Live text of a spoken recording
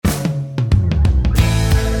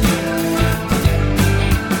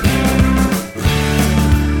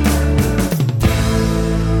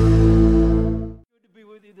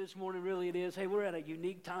that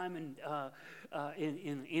unique time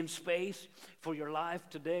in space for your life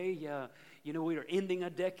today. We are ending a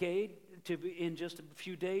decade in just a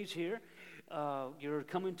few days here. You're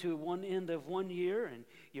coming to one end of 1 year, and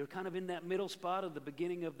you're kind of in that middle spot of the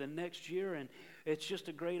beginning of the next year, and it's just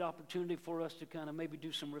a great opportunity for us to kind of maybe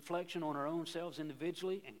do some reflection on our own selves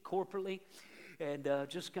individually and corporately, and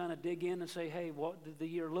just kind of dig in and say, hey, what did the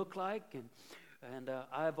year look like? And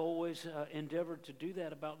I've always endeavored to do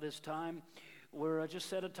that about this time, where I just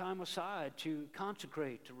set a time aside to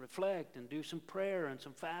consecrate, to reflect, and do some prayer and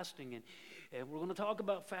some fasting. And we're going to talk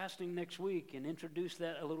about fasting next week and introduce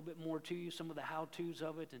that a little bit more to you, some of the how-tos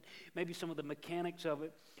of it and maybe some of the mechanics of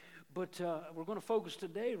it. But we're going to focus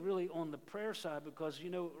today really on the prayer side because,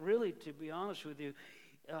 really, to be honest with you,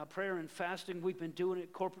 prayer and fasting, we've been doing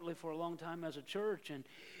it corporately for a long time as a church.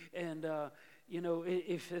 And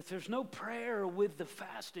if there's no prayer with the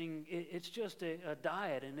fasting, it's just a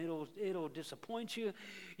diet, and it'll disappoint you.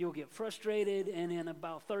 You'll get frustrated, and in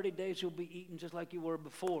about 30 days, you'll be eating just like you were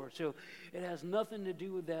before. So it has nothing to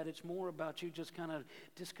do with that. It's more about you just kind of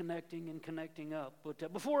disconnecting and connecting up.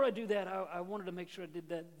 But before I do that, I wanted to make sure I did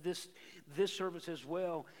that this service as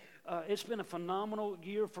well. It's been a phenomenal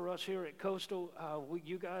year for us here at Coastal.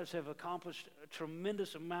 You guys have accomplished a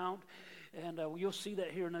tremendous amount. And you'll see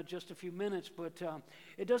that here in just a few minutes. But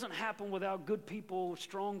it doesn't happen without good people,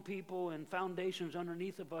 strong people, and foundations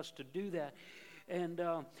underneath of us to do that. And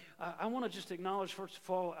I want to just acknowledge, first of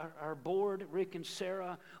all, our board, Rick and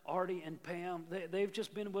Sarah, Artie and Pam. They've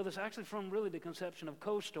just been with us, actually from really the conception of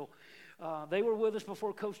Coastal. They were with us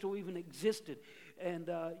before Coastal even existed. And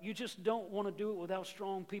you just don't want to do it without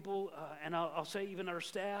strong people. And I'll say even our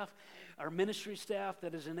staff, our ministry staff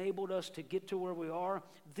that has enabled us to get to where we are.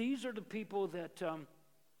 These are the people that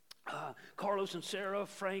Carlos and Sarah,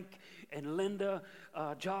 Frank and Linda,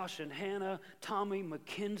 Josh and Hannah, Tommy,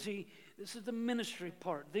 Mackenzie. This is the ministry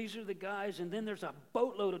part. These are the guys. And then there's a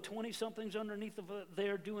boatload of 20-somethings underneath of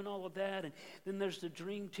there doing all of that. And then there's the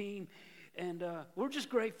dream team. And we're just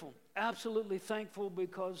grateful, absolutely thankful,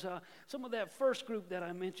 because some of that first group that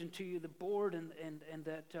I mentioned to you, the board and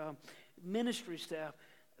that ministry staff,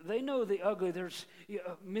 they know the ugly. There's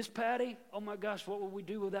Miss Patty, oh my gosh, what would we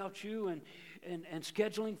do without you, and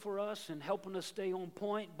scheduling for us and helping us stay on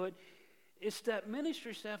point. But it's that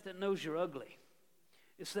ministry staff that knows you're ugly.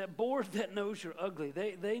 It's that board that knows you're ugly.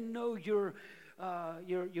 They know your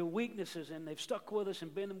weaknesses, and they've stuck with us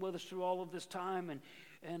and been with us through all of this time.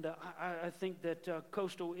 And I think that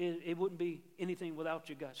Coastal, it wouldn't be anything without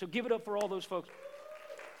you guys. So give it up for all those folks.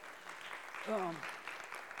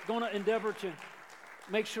 Going to endeavor to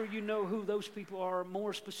make sure you know who those people are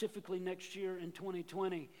more specifically next year in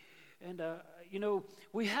 2020. And,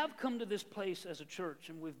 we have come to this place as a church,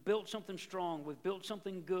 and we've built something strong. We've built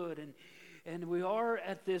something good. And we are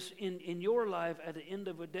at this, in your life, at the end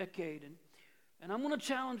of a decade. And I'm going to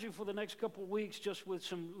challenge you for the next couple of weeks just with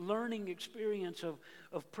some learning experience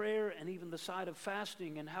of prayer and even the side of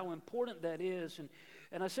fasting and how important that is.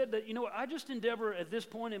 And I said that, I just endeavor at this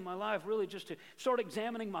point in my life really just to start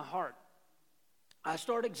examining my heart. I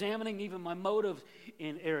start examining even my motives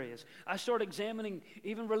in areas. I start examining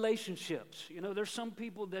even relationships. There's some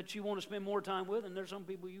people that you want to spend more time with, and there's some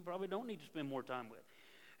people you probably don't need to spend more time with.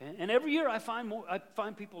 And every year I find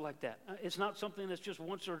people like that. It's not something that's just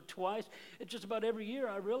once or twice. It's just about every year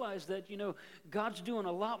I realize that, God's doing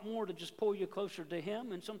a lot more to just pull you closer to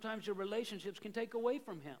Him, and sometimes your relationships can take away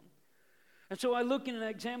from Him. And so I look in and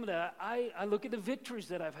examine that. I look at the victories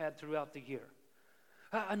that I've had throughout the year.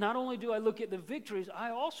 Not only do I look at the victories, I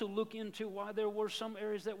also look into why there were some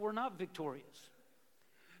areas that were not victorious.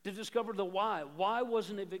 To discover the why. Why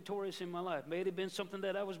wasn't it victorious in my life? May it have been something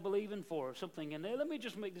that I was believing for or something. And let me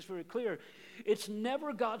just make this very clear. It's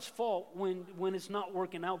never God's fault when it's not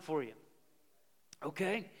working out for you.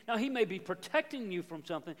 Okay? Now, He may be protecting you from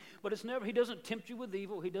something, but it's never, He doesn't tempt you with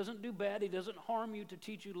evil. He doesn't do bad. He doesn't harm you to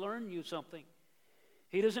teach you, learn you something.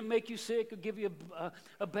 He doesn't make you sick or give you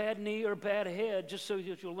a bad knee or a bad head just so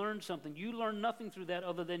that you'll learn something. You learn nothing through that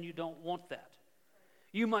other than you don't want that.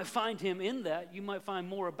 You might find Him in that. You might find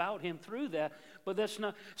more about Him through that, but that's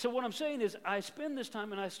not. So what I'm saying is I spend this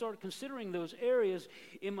time and I start considering those areas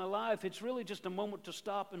in my life. It's really just a moment to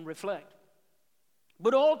stop and reflect.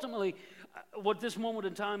 But ultimately, what this moment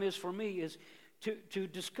in time is for me is to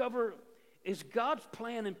discover, is God's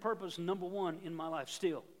plan and purpose number one in my life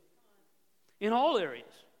still? In all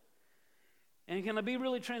areas. And can I be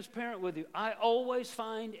really transparent with you? I always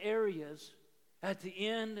find areas at the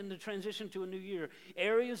end and the transition to a new year,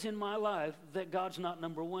 areas in my life that God's not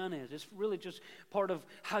number one is. It's really just part of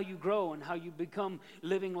how you grow and how you become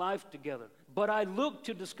living life together. But I look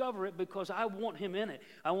to discover it because I want Him in it.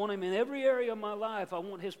 I want Him in every area of my life. I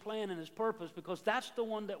want His plan and His purpose because that's the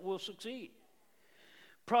one that will succeed.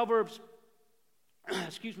 Proverbs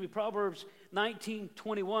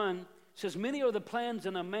 19:21 says, "Many are the plans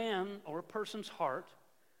in a man or a person's heart,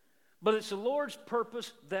 but it's the Lord's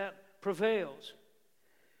purpose that prevails."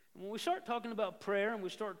 And when we start talking about prayer and we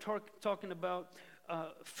start talking about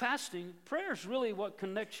fasting, prayer is really what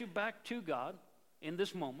connects you back to God in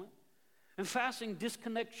this moment. And fasting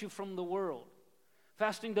disconnects you from the world.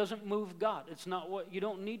 Fasting doesn't move God. It's not what, you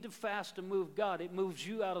don't need to fast to move God. It moves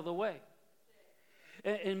you out of the way.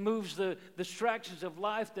 It moves the distractions of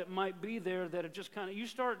life that might be there that are just kind of, you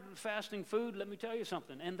start fasting food, let me tell you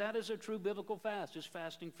something, and that is a true biblical fast, is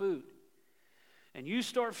fasting food. And you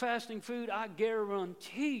start fasting food, I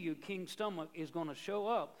guarantee you King's stomach is going to show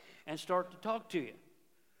up and start to talk to you.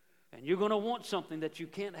 And you're going to want something that you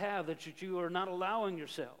can't have, that you are not allowing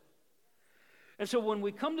yourself. And so when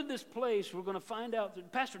we come to this place, we're going to find out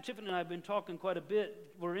that Pastor Tiffany and I have been talking quite a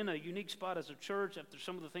bit. We're in a unique spot as a church after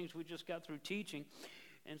some of the things we just got through teaching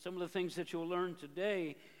and some of the things that you'll learn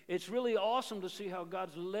today. It's really awesome to see how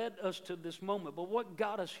God's led us to this moment. But what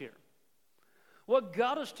got us here? What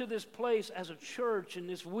got us to this place as a church, and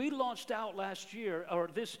this we launched out last year, or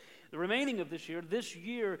the remaining of this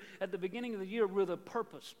year, at the beginning of the year with a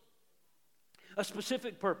purpose, a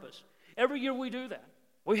specific purpose. Every year we do that.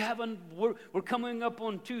 We're coming up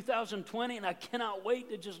on 2020, and I cannot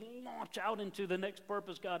wait to just launch out into the next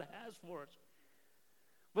purpose God has for us.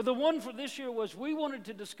 But the one for this year was we wanted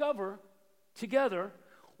to discover together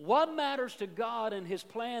what matters to God and His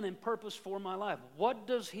plan and purpose for my life. What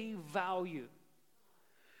does He value?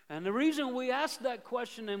 And the reason we asked that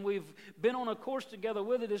question and we've been on a course together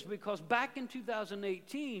with it is because back in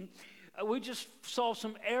 2018, we just saw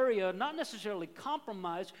some area, not necessarily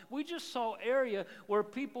compromised, we just saw area where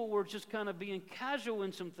people were just kind of being casual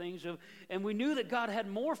in some things, and we knew that God had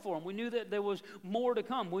more for them. We knew that there was more to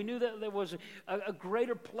come. We knew that there was a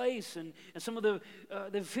greater place, and some of the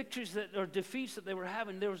victories or defeats that they were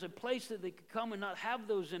having, there was a place that they could come and not have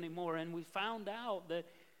those anymore, and we found out that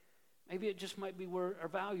maybe it just might be where our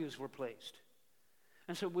values were placed.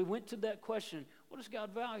 And so we went to that question, what does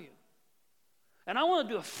God value? And I want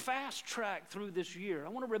to do a fast track through this year. I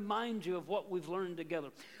want to remind you of what we've learned together.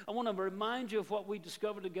 I want to remind you of what we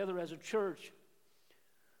discovered together as a church.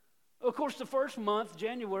 Of course, the first month,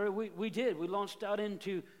 January, we launched out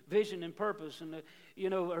into vision and purpose. And,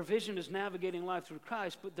 our vision is navigating life through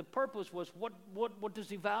Christ. But the purpose was what does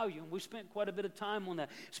He value? And we spent quite a bit of time on that.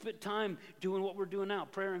 Spent time doing what we're doing now,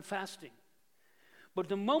 prayer and fasting. But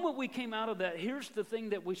the moment we came out of that, here's the thing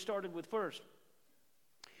that we started with first.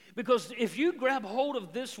 Because if you grab hold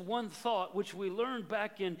of this one thought, which we learned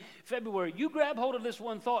back in February, you grab hold of this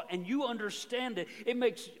one thought and you understand it, it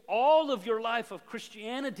makes all of your life of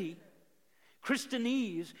Christianese,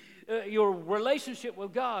 your relationship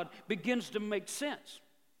with God begins to make sense.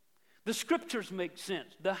 The scriptures make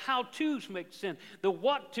sense. The how-tos make sense. The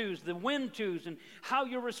what-tos, the when-tos, and how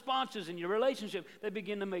your responses and your relationship, they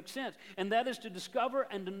begin to make sense. And that is to discover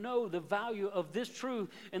and to know the value of this truth,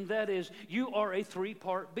 and that is you are a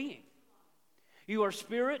three-part being. You are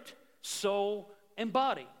spirit, soul, and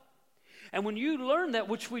body. And when you learn that,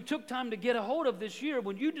 which we took time to get a hold of this year,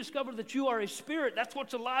 when you discover that you are a spirit, that's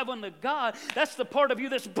what's alive unto God. That's the part of you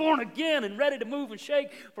that's born again and ready to move and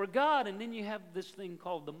shake for God. And then you have this thing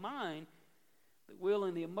called the mind, the will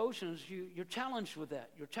and the emotions. You're challenged with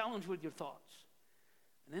that. You're challenged with your thoughts.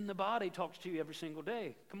 And then the body talks to you every single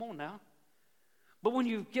day. Come on now. But when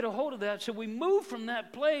you get a hold of that, so we moved from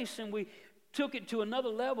that place and we took it to another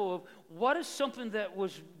level of what is something that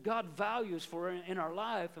was God values for in our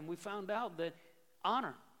life, and we found out that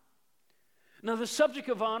honor. Now the subject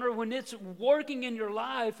of honor, when it's working in your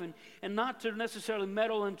life, and not to necessarily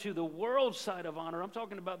meddle into the world side of honor, I'm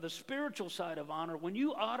talking about the spiritual side of honor. When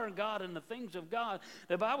you honor God and the things of God,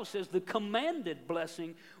 the Bible says the commanded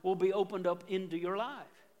blessing will be opened up into your life.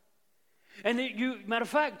 And matter of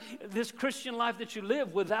fact, this Christian life that you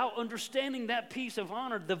live without understanding that piece of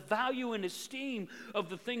honor, the value and esteem of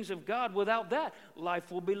the things of God, without that, life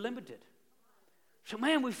will be limited. So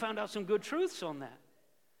man, we found out some good truths on that.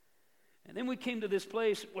 And then we came to this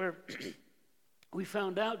place where we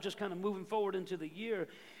found out, just kind of moving forward into the year,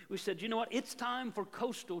 we said, you know what, it's time for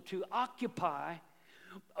Coastal to occupy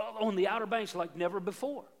on the Outer Banks like never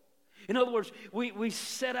before. In other words, we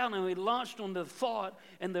set out and we launched on the thought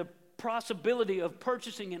and the possibility of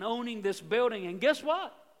purchasing and owning this building, and guess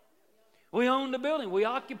what? We own the building. We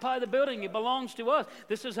occupy the building. It belongs to us.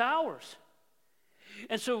 This is ours.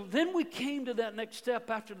 And so then we came to that next step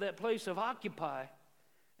after that place of occupy,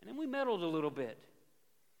 and then we meddled a little bit.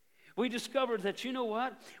 We discovered that, you know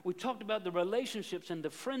what? We talked about the relationships and the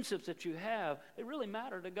friendships that you have. They really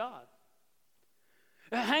matter to God.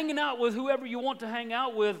 Hanging out with whoever you want to hang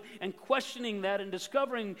out with and questioning that and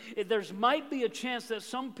discovering there might be a chance that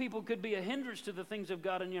some people could be a hindrance to the things of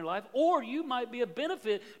God in your life, or you might be a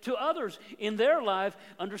benefit to others in their life,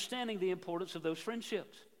 understanding the importance of those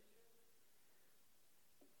friendships.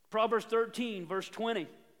 Proverbs 13, verse 20.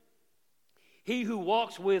 He who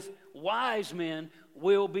walks with wise men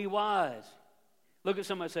will be wise. Look at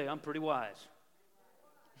somebody and say, I'm pretty wise.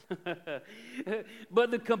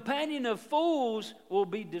 But the companion of fools will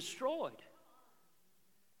be destroyed.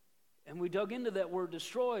 And we dug into that word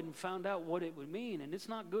destroyed and found out what it would mean, and it's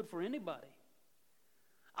not good for anybody.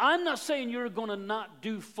 I'm not saying you're going to not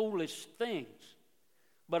do foolish things,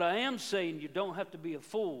 but I am saying you don't have to be a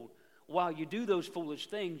fool. While you do those foolish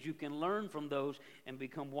things, you can learn from those and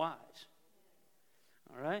become wise.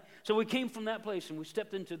 All right? So we came from that place and we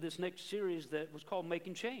stepped into this next series that was called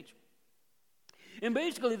Making Change. And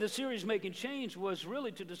basically the series Making Change was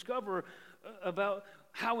really to discover about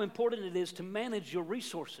how important it is to manage your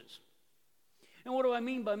resources. And what do I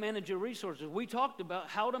mean by manage your resources? We talked about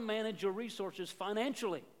how to manage your resources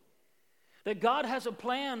financially. That God has a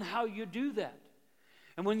plan how you do that.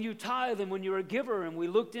 And when you tithe and when you're a giver, and we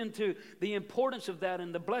looked into the importance of that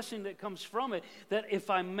and the blessing that comes from it, that if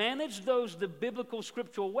I manage those the biblical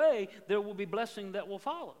scriptural way, there will be blessing that will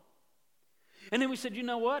follow. And then we said, you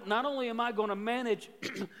know what? Not only am I going to manage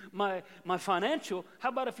my financial, how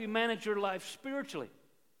about if you manage your life spiritually?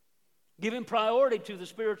 Giving priority to the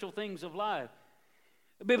spiritual things of life.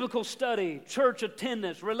 Biblical study, church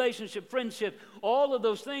attendance, relationship, friendship, all of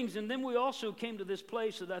those things. And then we also came to this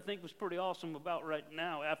place that I think was pretty awesome about right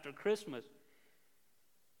now after Christmas.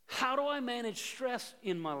 How do I manage stress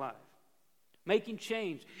in my life? Making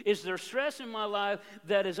change. Is there stress in my life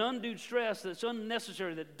that is undue stress, that's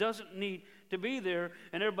unnecessary, that doesn't need to be there?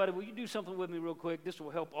 And everybody, will you do something with me real quick? This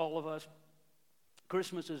will help all of us.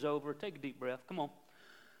 Christmas is over. Take a deep breath. Come on.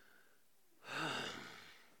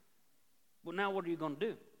 Well, now what are you going to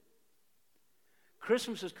do?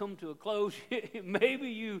 Christmas has come to a close. Maybe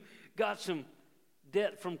you got some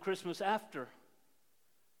debt from Christmas after.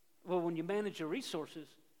 Well, when you manage your resources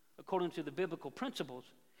according to the biblical principles,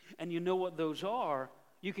 and you know what those are,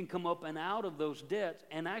 you can come up and out of those debts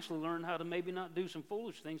and actually learn how to maybe not do some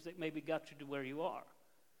foolish things that maybe got you to where you are.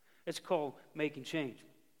 It's called making change.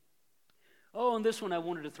 Oh, and this one I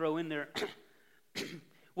wanted to throw in there.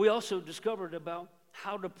 We also discovered about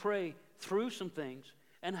how to pray through some things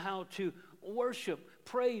and how to worship,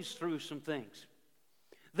 praise through some things.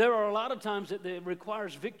 There are a lot of times that it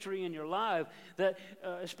requires victory in your life, that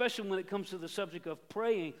especially when it comes to the subject of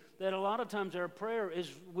praying, that a lot of times our prayer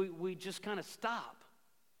is we just kind of stop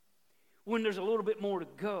when there's a little bit more to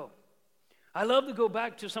go. I love to go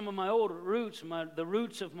back to some of my older roots, the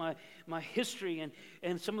roots of my history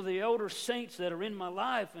and some of the elder saints that are in my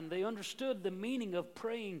life, and they understood the meaning of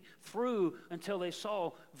praying through until they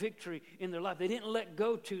saw victory in their life. They didn't let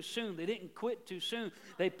go too soon. They didn't quit too soon.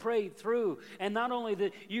 They prayed through. And not only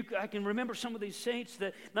that, I can remember some of these saints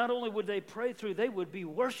that not only would they pray through, they would be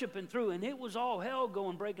worshiping through, and it was all hell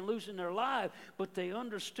going breaking loose in their life, but they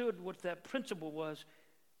understood what that principle was.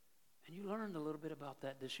 And you learned a little bit about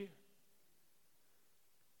that this year.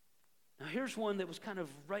 Now, here's one that was kind of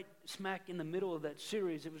right smack in the middle of that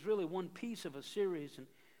series. It was really one piece of a series, and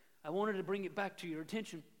I wanted to bring it back to your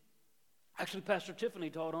attention. Actually, Pastor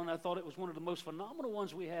Tiffany taught on it. I thought it was one of the most phenomenal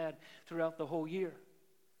ones we had throughout the whole year.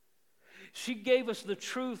 She gave us the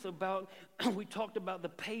truth about, we talked about the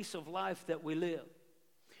pace of life that we live,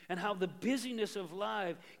 and how the busyness of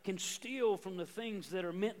life can steal from the things that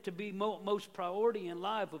are meant to be most priority in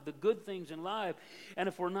life, of the good things in life. And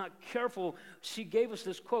if we're not careful, she gave us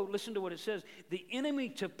this quote. Listen to what it says. The enemy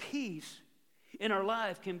to peace in our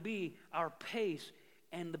life can be our pace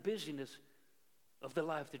and the busyness of the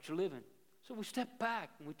life that you're living. So we stepped back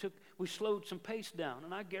and we slowed some pace down.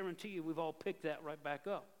 And I guarantee you we've all picked that right back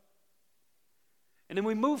up. And then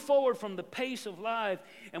we moved forward from the pace of life,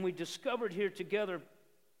 and we discovered here together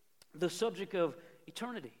the subject of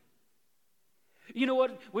eternity. You know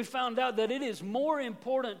what? We found out that it is more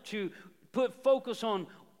important to put focus on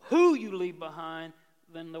who you leave behind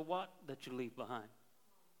than the what that you leave behind.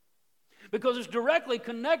 Because it's directly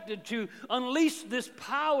connected to unleash this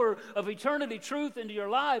power of eternity truth into your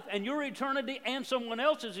life, and your eternity and someone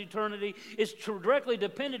else's eternity is directly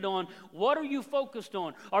dependent on what are you focused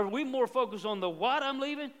on. Are we more focused on the what I'm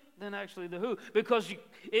leaving than actually the who. Because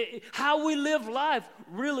how we live life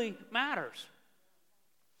really matters.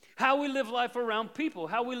 How we live life around people,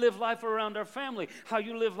 how we live life around our family, how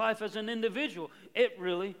you live life as an individual, it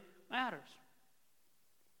really matters.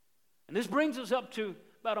 And this brings us up to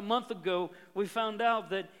about a month ago, we found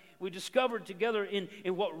out that we discovered together in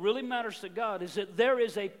what really matters to God is that there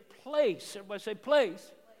is a place, everybody say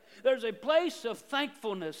place, there's a place of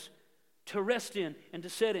thankfulness to rest in and to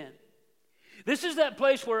sit in. This is that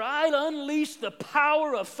place where I unleash the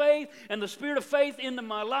power of faith and the spirit of faith into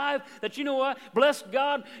my life. That you know what? Bless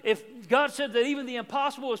God. If God said that even the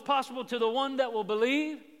impossible is possible to the one that will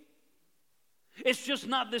believe. It's just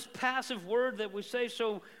not this passive word that we say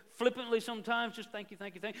so flippantly sometimes. Just thank you,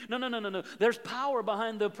 thank you, thank you. No. There's power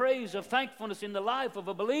behind the praise of thankfulness in the life of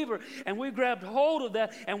a believer. And we grabbed hold of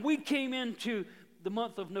that. And we came into the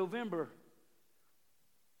month of November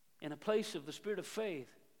in a place of the spirit of faith,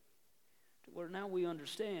 where now we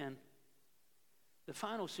understand the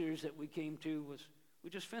final series that we came to was, we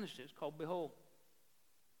just finished it. It's called Behold.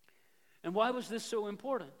 And why was this so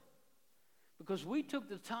important? Because we took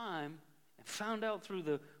the time and found out through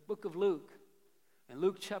the book of Luke, and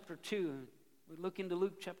Luke chapter 2, and we look into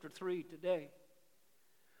Luke chapter 3 today.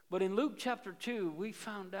 But in Luke chapter 2, we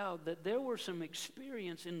found out that there were some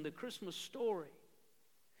experience in the Christmas story,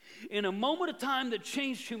 in a moment of time that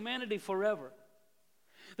changed humanity forever.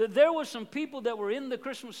 That there were some people that were in the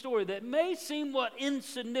Christmas story that may seem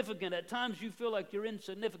insignificant. At times you feel like you're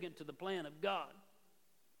insignificant to the plan of God.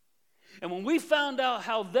 And when we found out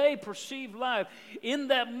how they perceived life in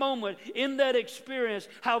that moment, in that experience,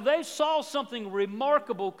 how they saw something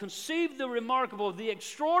remarkable, conceived the remarkable, the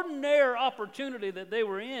extraordinary opportunity that they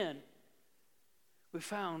were in, we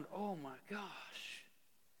found, oh my gosh,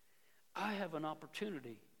 I have an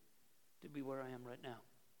opportunity to be where I am right now.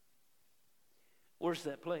 Where's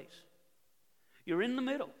that place? You're in the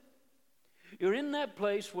middle. You're in that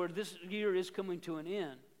place where this year is coming to an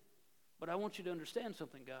end. But I want you to understand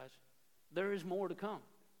something, guys. There is more to come.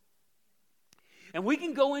 And we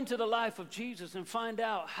can go into the life of Jesus and find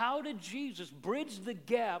out how did Jesus bridge the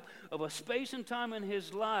gap of a space and time in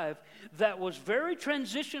his life that was very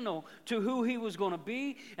transitional to who he was going to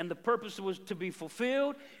be, and the purpose was to be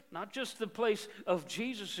fulfilled. Not just the place of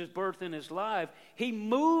Jesus' birth in his life. He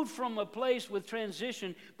moved from a place with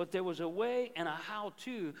transition, but there was a way and a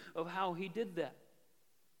how-to of how he did that.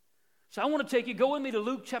 So I want to take you, go with me to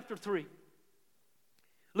Luke chapter 3.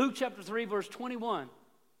 Luke chapter 3, verse 21.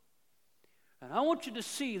 And I want you to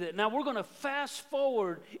see that now we're going to fast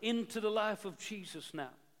forward into the life of Jesus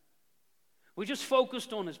now. We just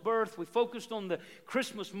focused on his birth. We focused on the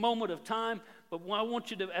Christmas moment of time. But I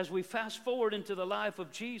want you to, as we fast forward into the life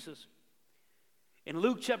of Jesus, in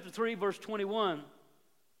Luke chapter 3, verse 21,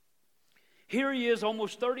 here he is,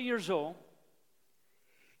 almost 30 years old,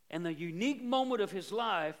 and the unique moment of his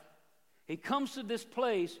life, he comes to this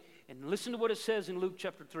place, and listen to what it says in Luke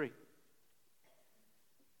chapter 3.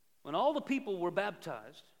 When all the people were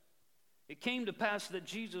baptized, it came to pass that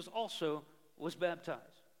Jesus also was baptized.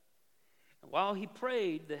 And while he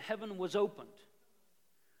prayed, the heaven was opened,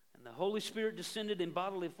 and the Holy Spirit descended in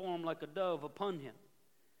bodily form like a dove upon him.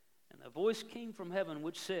 And a voice came from heaven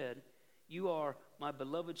which said, "You are my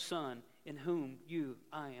beloved Son, in whom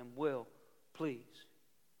I am well pleased."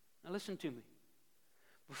 Now listen to me.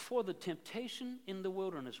 Before the temptation in the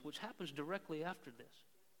wilderness, which happens directly after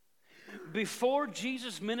this, before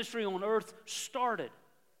Jesus' ministry on earth started,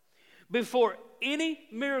 before any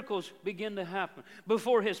miracles began to happen,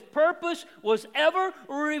 before his purpose was ever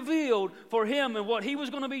revealed for him and what he was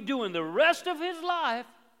going to be doing the rest of his life,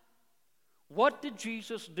 what did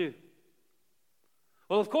Jesus do?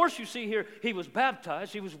 Well, of course, you see here, he was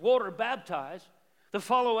baptized. He was water baptized to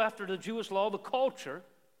follow after the Jewish law, the culture.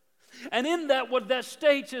 And in that, what that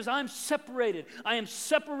states is, I'm separated. I am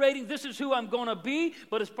separating. This is who I'm going to be.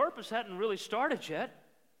 But his purpose hadn't really started yet.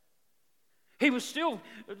 He was still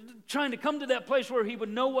trying to come to that place where he would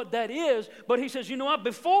know what that is. But he says, you know what?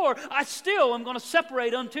 Before, I still am going to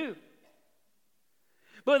separate unto.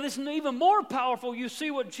 But it's even more powerful. You see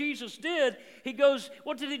what Jesus did. He goes,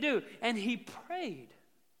 what did he do? And he prayed.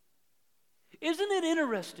 Isn't it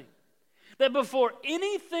interesting that before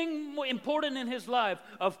anything important in his life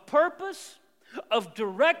of purpose, of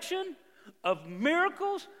direction, of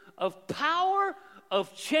miracles, of power,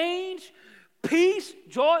 of change, peace,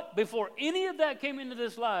 joy, before any of that came into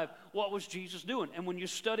this life, what was Jesus doing? And when you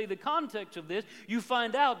study the context of this, you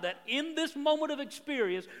find out that in this moment of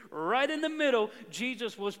experience, right in the middle,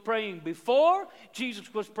 Jesus was praying before,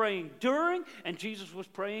 Jesus was praying during, and Jesus was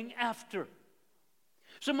praying after.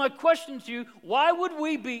 So my question to you, why would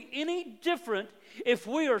we be any different if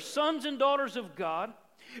we are sons and daughters of God,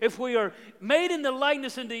 if we are made in the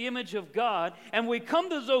likeness and the image of God, and we come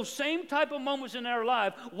to those same type of moments in our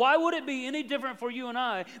life, why would it be any different for you and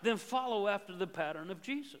I than follow after the pattern of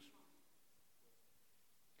Jesus?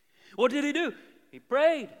 What did he do? He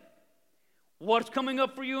prayed. What's coming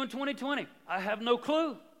up for you in 2020? I have no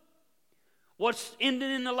clue. What's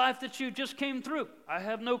ending in the life that you just came through? I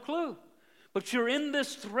have no clue. But you're in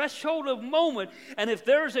this threshold of moment, and if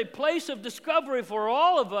there's a place of discovery for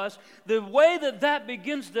all of us, the way that that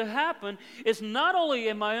begins to happen is not only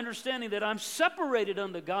in my understanding that I'm separated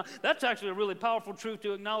unto God, that's actually a really powerful truth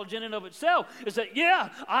to acknowledge in and of itself, is that, yeah,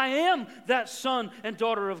 I am that son and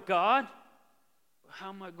daughter of God. How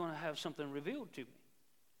am I going to have something revealed to me?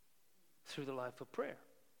 Through the life of prayer.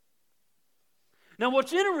 Now,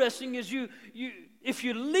 what's interesting is if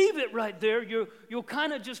you leave it right there, you'll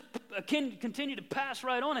kind of just continue to pass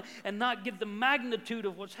right on it and not get the magnitude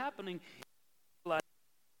of what's happening in life.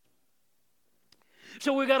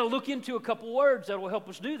 So we've got to look into a couple words that will help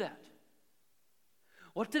us do that.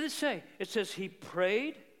 What did it say? It says he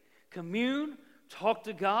prayed, communed, talked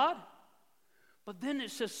to God, but then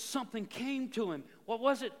it says something came to him. What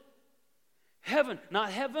was it? Heaven,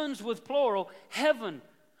 not heavens with plural, heaven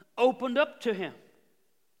opened up to him.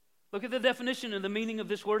 Look at the definition and the meaning of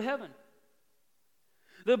this word heaven.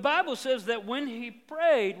 The Bible says that when he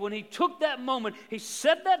prayed, when he took that moment, he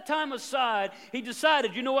set that time aside, he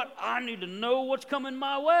decided, you know what, I need to know what's coming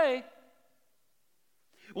my way.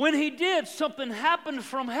 When he did, something happened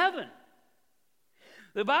from heaven.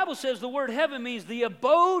 The Bible says the word heaven means the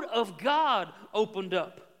abode of God opened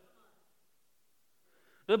up.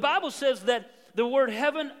 The Bible says that the word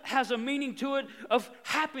heaven has a meaning to it of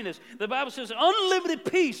happiness. The Bible says unlimited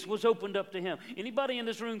peace was opened up to him. Anybody in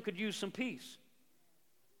this room could use some peace.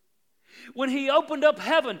 When he opened up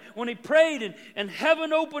heaven, when he prayed and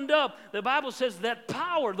heaven opened up, the Bible says that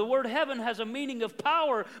power, the word heaven has a meaning of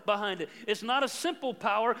power behind it. It's not a simple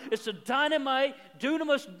power. It's a dynamite,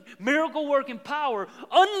 dunamis, miracle-working power.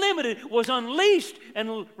 Unlimited was unleashed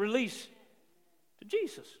and released to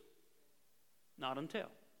Jesus. Not until.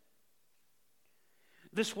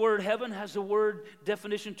 This word heaven has the word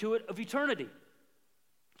definition to it of eternity.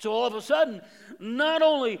 So all of a sudden, not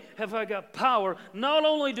only have I got power, not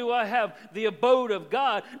only do I have the abode of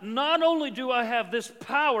God, not only do I have this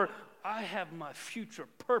power, I have my future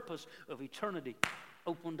purpose of eternity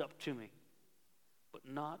opened up to me. But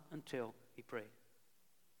not until he prayed.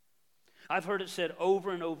 I've heard it said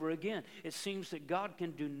over and over again, it seems that God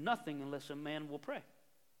can do nothing unless a man will pray.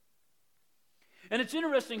 And it's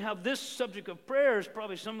interesting how this subject of prayer is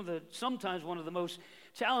probably sometimes one of the most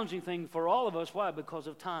challenging things for all of us. Why? Because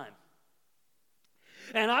of time.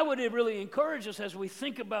 And I would really encourage us as we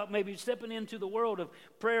think about maybe stepping into the world of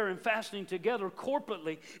prayer and fasting together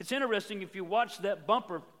corporately. It's interesting if you watch that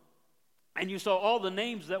bumper and you saw all the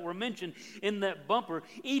names that were mentioned in that bumper,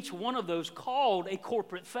 each one of those called a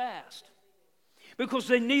corporate fast. Because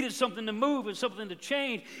they needed something to move and something to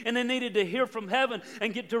change, and they needed to hear from heaven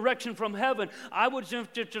and get direction from heaven. I would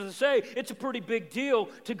just say it's a pretty big deal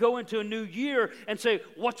to go into a new year and say,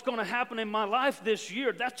 what's going to happen in my life this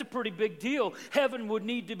year? That's a pretty big deal. Heaven would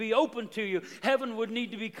need to be open to you. Heaven would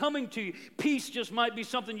need to be coming to you. Peace just might be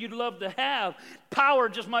something you'd love to have. Power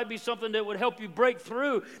just might be something that would help you break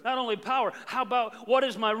through. Not only power, how about what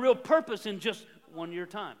is my real purpose in just 1 year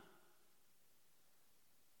time?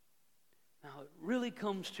 Now, it really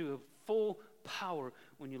comes to a full power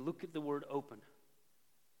when you look at the word open.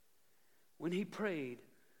 When he prayed,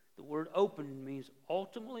 the word open means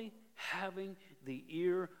ultimately having the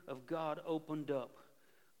ear of God opened up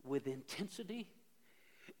with intensity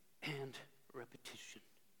and repetition.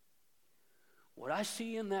 What I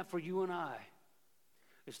see in that for you and I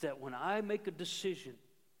is that when I make a decision,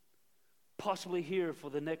 possibly here for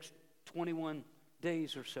the next 21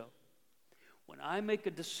 days or so, when I make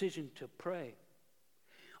a decision to pray,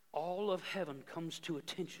 all of heaven comes to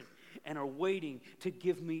attention and are waiting to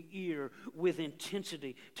give me ear with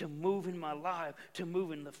intensity to move in my life, to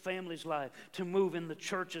move in the family's life, to move in the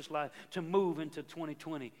church's life, to move into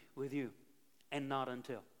 2020 with you, and not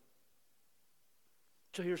until.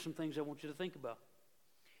 So here's some things I want you to think about.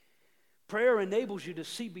 Prayer enables you to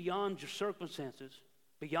see beyond your circumstances,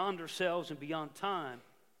 beyond ourselves and beyond time.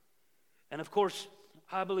 And of course,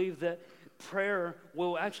 I believe that prayer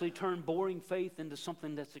will actually turn boring faith into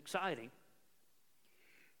something that's exciting.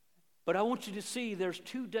 But I want you to see there's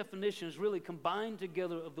two definitions really combined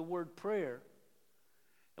together of the word prayer.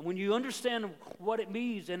 And when you understand what it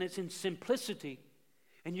means and it's in simplicity,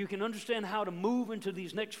 and you can understand how to move into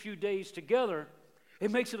these next few days together, it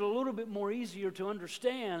makes it a little bit more easier to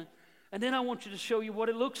understand. And then I want you to show you what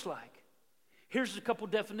it looks like. Here's a couple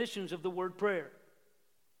definitions of the word prayer.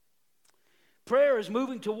 Prayer is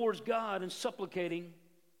moving towards God and supplicating.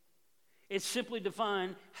 It's simply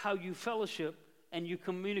defined how you fellowship and you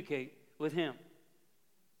communicate with Him.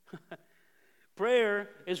 Prayer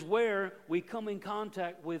is where we come in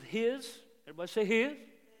contact with His. Everybody say His.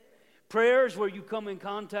 Prayer is where you come in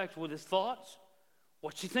contact with His thoughts.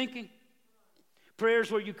 What's He thinking? Prayer is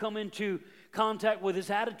where you come into contact with His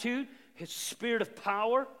attitude, His spirit of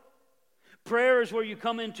power. Prayer is where you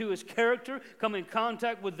come into His character, come in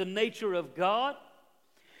contact with the nature of God.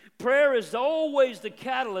 Prayer is always the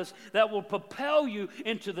catalyst that will propel you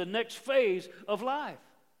into the next phase of life.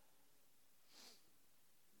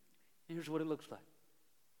 Here's what it looks like.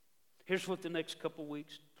 Here's what the next couple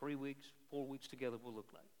weeks, 3 weeks, 4 weeks together will look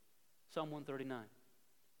like. Psalm 139.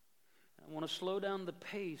 I want to slow down the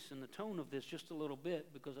pace and the tone of this just a little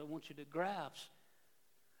bit because I want you to grasp.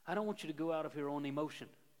 I don't want you to go out of here on emotion.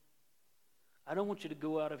 I don't want you to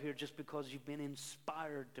go out of here just because you've been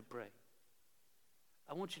inspired to pray.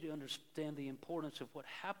 I want you to understand the importance of what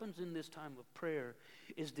happens in this time of prayer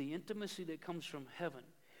is the intimacy that comes from heaven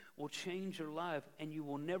will change your life, and you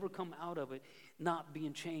will never come out of it not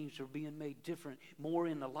being changed or being made different, more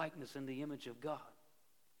in the likeness and the image of God.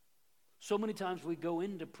 So many times we go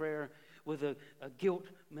into prayer with a guilt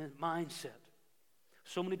mindset.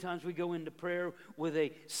 So many times we go into prayer with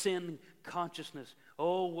a sin consciousness.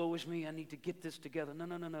 Oh, woe is me, I need to get this together.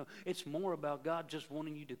 No. It's more about God just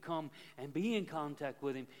wanting you to come and be in contact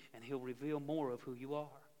with Him, and He'll reveal more of who you are.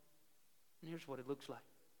 And here's what it looks like.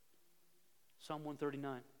 Psalm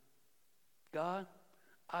 139. God,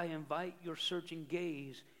 I invite your searching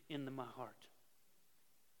gaze into my heart.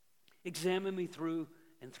 Examine me through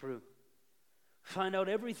and through. Find out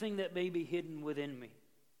everything that may be hidden within me.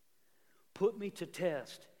 Put me to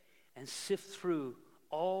test and sift through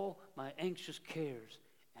all my anxious cares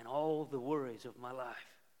and all the worries of my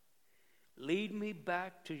life. Lead me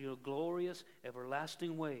back to your glorious,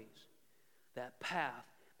 everlasting ways, that path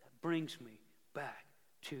that brings me back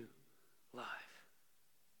to life.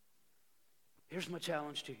 Here's my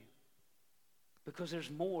challenge to you, because there's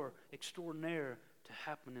more extraordinaire to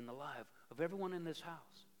happen in the life of everyone in this house.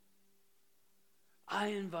 I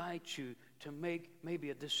invite you to make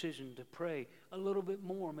maybe a decision to pray a little bit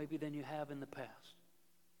more maybe than you have in the past.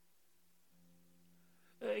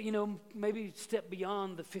 Maybe step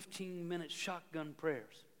beyond the 15-minute shotgun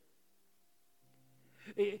prayers.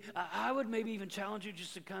 I would maybe even challenge you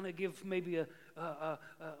just to kind of give maybe a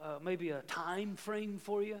time frame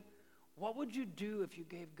for you. What would you do if you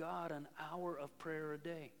gave God an hour of prayer a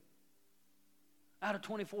day? Out of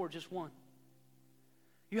 24, just one.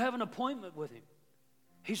 You have an appointment with Him.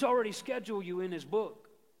 He's already scheduled you in His book.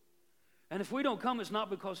 And if we don't come, it's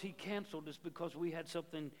not because He canceled, it's because we had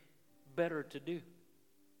something better to do.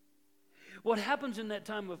 What happens in that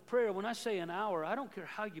time of prayer, when I say an hour, I don't care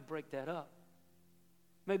how you break that up.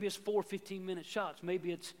 Maybe it's 4 15-minute shots.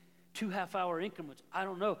 Maybe it's 2 half-hour increments. I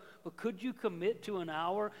don't know. But could you commit to an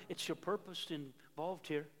hour? It's your purpose involved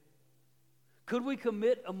here. Could we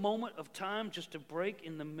commit a moment of time just to break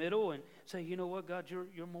in the middle and say, you know what, God,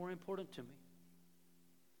 you're more important to me.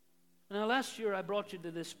 Now, last year I brought you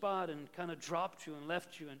to this spot and kind of dropped you and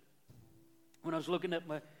left you. And when I was looking at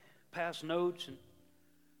my past notes,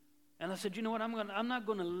 and I said, you know what, I'm not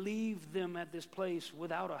going to leave them at this place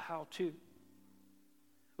without a how-to.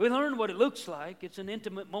 We learned what it looks like. It's an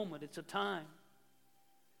intimate moment. It's a time.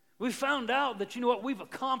 We found out that, you know what, we've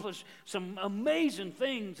accomplished some amazing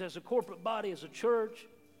things as a corporate body, as a church.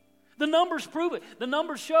 The numbers prove it. The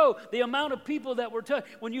numbers show the amount of people that were touched.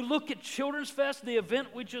 When you look at Children's Fest, the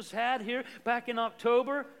event we just had here back in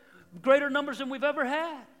October, greater numbers than we've ever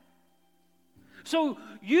had. So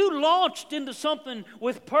you launched into something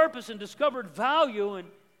with purpose and discovered value, and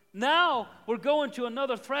now we're going to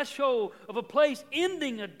another threshold of a place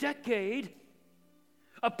ending a decade,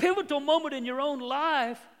 a pivotal moment in your own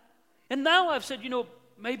life. And now I've said,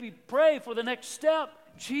 maybe pray for the next step.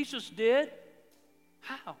 Jesus did.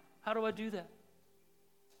 How? How do I do that?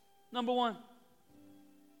 Number one,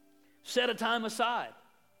 set a time aside.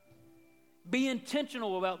 Be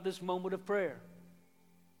intentional about this moment of prayer.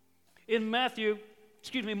 In Mark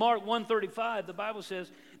 1:35, the Bible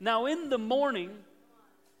says, now in the morning,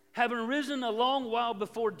 having risen a long while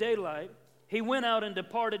before daylight, he went out and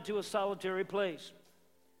departed to a solitary place.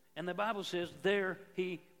 And the Bible says, there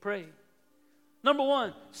he prayed. Number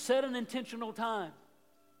one, set an intentional time.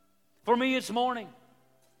 For me, it's morning.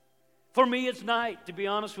 For me, it's night, to be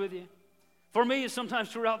honest with you. For me, it's sometimes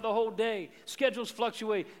throughout the whole day. Schedules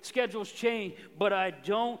fluctuate, schedules change, but I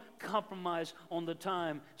don't compromise on the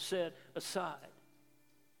time set aside.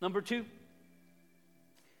 Number two,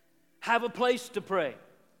 have a place to pray.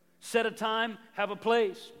 Set a time, have a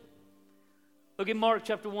place. Look at Mark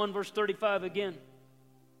chapter 1, verse 35 again.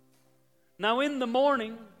 Now in the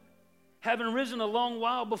morning, having risen a long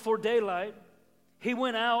while before daylight, he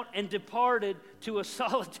went out and departed to a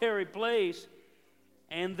solitary place,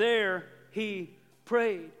 and there he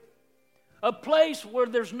prayed. A place where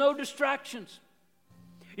there's no distractions.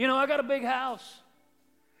 You know, I got a big house.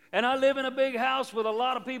 And I live in a big house with a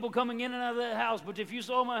lot of people coming in and out of that house. But if you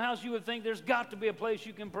saw my house, you would think there's got to be a place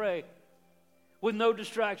you can pray with no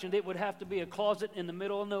distractions. It would have to be a closet in the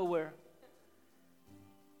middle of nowhere.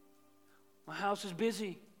 My house is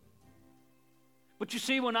busy. But you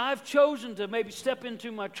see, when I've chosen to maybe step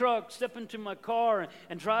into my truck, step into my car,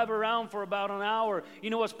 and drive around for about an hour, you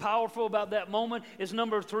know what's powerful about that moment is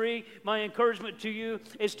number 3. My encouragement to you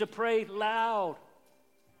is to pray loud.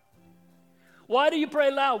 Why do you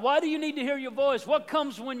pray loud? Why do you need to hear your voice? What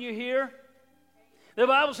comes when you hear? The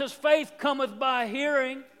Bible says faith cometh by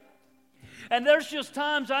hearing. And there's just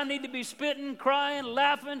times I need to be spitting, crying,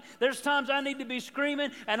 laughing. There's times I need to be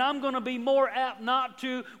screaming, and I'm going to be more apt not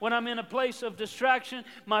to when I'm in a place of distraction.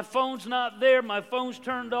 My phone's not there. My phone's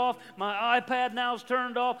turned off. My iPad now's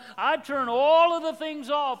turned off. I turn all of the things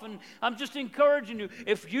off, and I'm just encouraging you.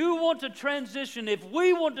 If you want to transition, if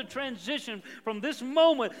we want to transition from this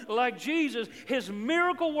moment like Jesus, his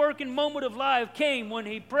miracle-working moment of life came when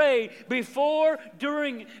he prayed before,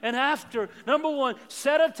 during, and after. Number 1,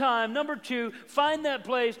 set a time. Number 2, find that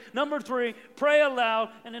place. Number 3, pray aloud.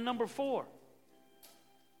 And then number 4,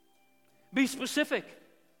 be specific.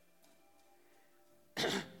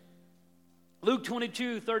 Luke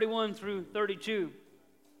 22, 31 through 32.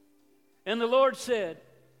 And the Lord said,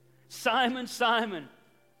 Simon, Simon,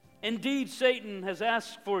 indeed Satan has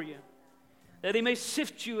asked for you, that he may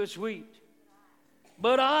sift you as wheat.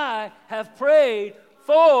 But I have prayed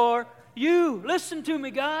for you. Listen to me,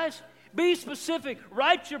 guys. Be specific.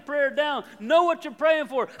 Write your prayer down. Know what you're praying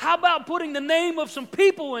for. How about putting the name of some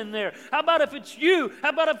people in there? How about if it's you? How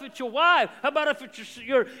about if it's your wife? How about if it's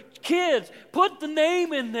your kids? Put the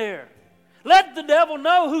name in there. Let the devil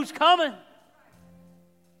know who's coming.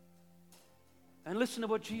 And listen to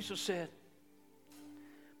what Jesus said.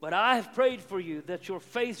 But I have prayed for you that your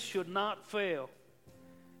faith should not fail.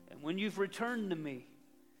 And when you've returned to me,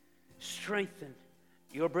 strengthen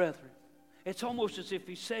your brethren. It's almost as if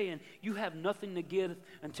he's saying, you have nothing to give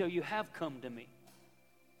until you have come to me.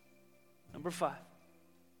 Number 5.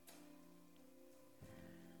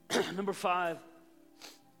 Number 5.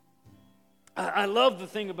 I love the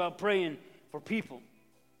thing about praying for people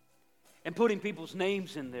and putting people's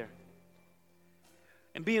names in there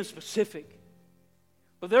and being specific.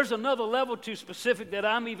 But there's another level to specific that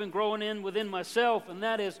I'm even growing in within myself, and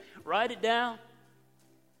that is write it down.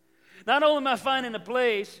 Not only am I finding a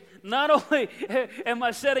place, not only am I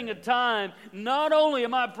setting a time, not only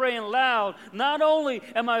am I praying loud, not only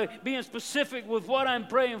am I being specific with what I'm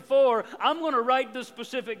praying for, I'm going to write the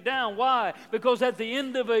specific down. Why? Because at the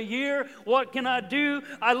end of a year, what can I do?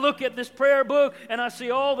 I look at this prayer book and I see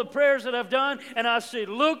all the prayers that I've done, and I say,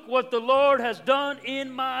 look what the Lord has done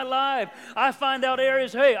in my life. I find out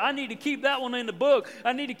areas, hey, I need to keep that one in the book.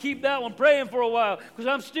 I need to keep that one praying for a while because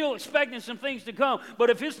I'm still expecting some things to come. But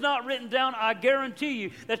if it's not written down, I guarantee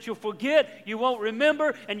you that you'll forget, you won't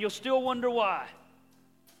remember, and you'll still wonder why.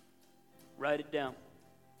 Write it down.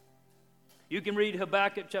 You can read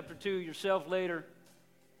Habakkuk chapter 2 yourself later.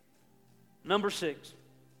 Number 6,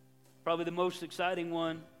 probably the most exciting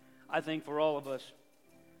one, I think, for all of us.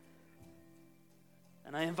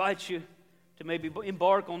 And I invite you to maybe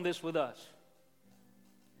embark on this with us.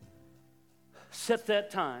 Set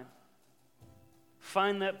that time.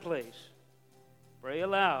 Find that place. Pray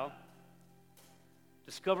aloud.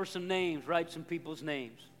 Discover some names. Write some people's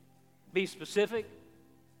names. Be specific.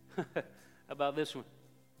 About this one.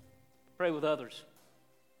 Pray with others.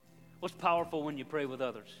 What's powerful when you pray with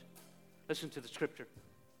others? Listen to the scripture.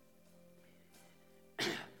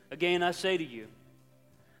 Again, I say to you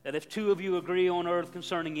that if 2 of you agree on earth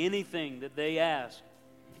concerning anything that they ask,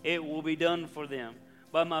 it will be done for them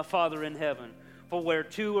by my Father in heaven. For where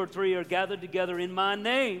 2 or 3 are gathered together in my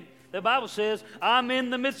name, the Bible says, I'm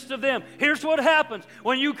in the midst of them. Here's what happens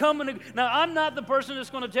when you come in. Now, I'm not the person that's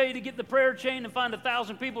going to tell you to get the prayer chain and find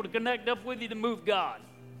 1,000 people to connect up with you to move God.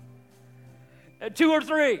 2 or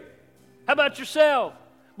 3. How about yourself?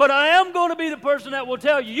 But I am going to be the person that will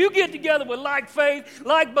tell you, you get together with like faith,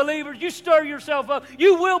 like believers, you stir yourself up.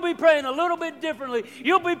 You will be praying a little bit differently.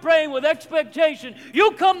 You'll be praying with expectation.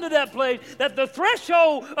 You'll come to that place that the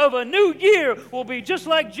threshold of a new year will be just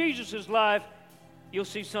like Jesus' life. You'll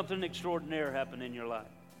see something extraordinary happen in your life.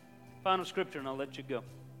 Final scripture, and I'll let you go.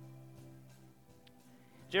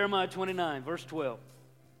 Jeremiah 29, verse 12.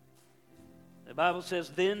 The Bible says,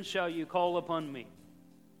 then shall you call upon me,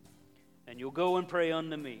 and you'll go and pray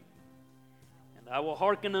unto me, and I will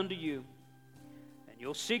hearken unto you, and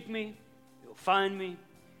you'll seek me, you'll find me,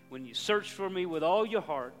 when you search for me with all your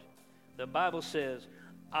heart. The Bible says,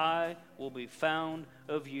 I will be found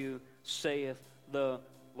of you, saith the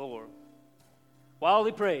Lord. While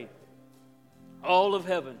he prayed, all of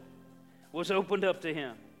heaven was opened up to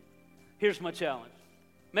him. Here's my challenge.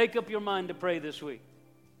 Make up your mind to pray this week.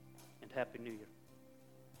 And Happy New Year.